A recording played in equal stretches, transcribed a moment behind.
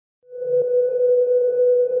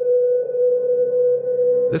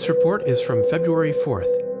This report is from February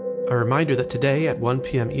 4th. A reminder that today at 1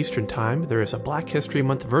 p.m. Eastern Time there is a Black History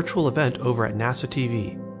Month virtual event over at NASA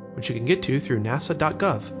TV, which you can get to through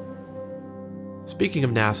nasa.gov. Speaking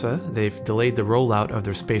of NASA, they've delayed the rollout of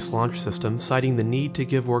their Space Launch System, citing the need to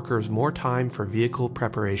give workers more time for vehicle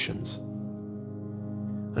preparations.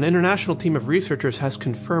 An international team of researchers has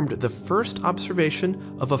confirmed the first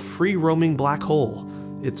observation of a free-roaming black hole.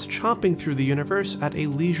 It's chomping through the universe at a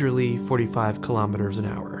leisurely 45 kilometers an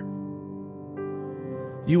hour.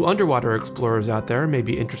 You underwater explorers out there may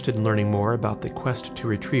be interested in learning more about the quest to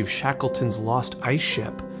retrieve Shackleton's lost ice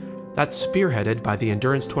ship. That's spearheaded by the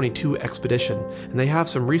Endurance 22 expedition, and they have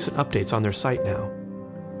some recent updates on their site now.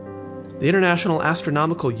 The International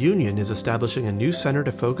Astronomical Union is establishing a new center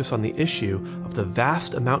to focus on the issue of the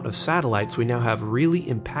vast amount of satellites we now have really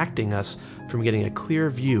impacting us from getting a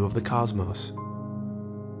clear view of the cosmos.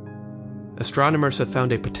 Astronomers have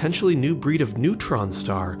found a potentially new breed of neutron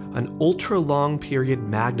star, an ultra-long period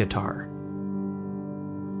magnetar.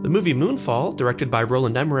 The movie Moonfall, directed by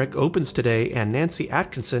Roland Emmerich, opens today, and Nancy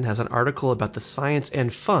Atkinson has an article about the science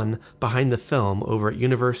and fun behind the film over at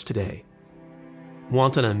Universe Today.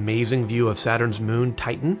 Want an amazing view of Saturn's moon,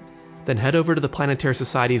 Titan? Then head over to the Planetary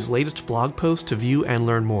Society's latest blog post to view and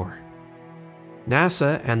learn more.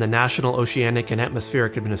 NASA and the National Oceanic and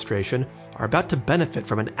Atmospheric Administration are about to benefit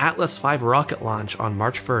from an Atlas V rocket launch on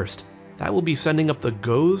March 1st. That will be sending up the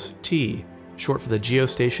GOES-T, short for the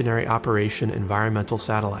Geostationary Operation Environmental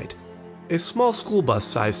Satellite, a small school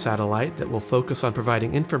bus-sized satellite that will focus on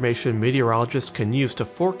providing information meteorologists can use to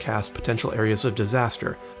forecast potential areas of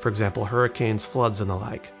disaster, for example hurricanes, floods, and the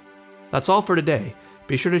like. That's all for today.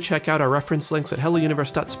 Be sure to check out our reference links at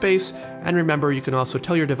hellouniverse.space, and remember you can also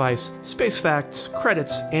tell your device space facts,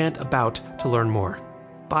 credits, and about to learn more.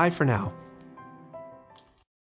 Bye for now.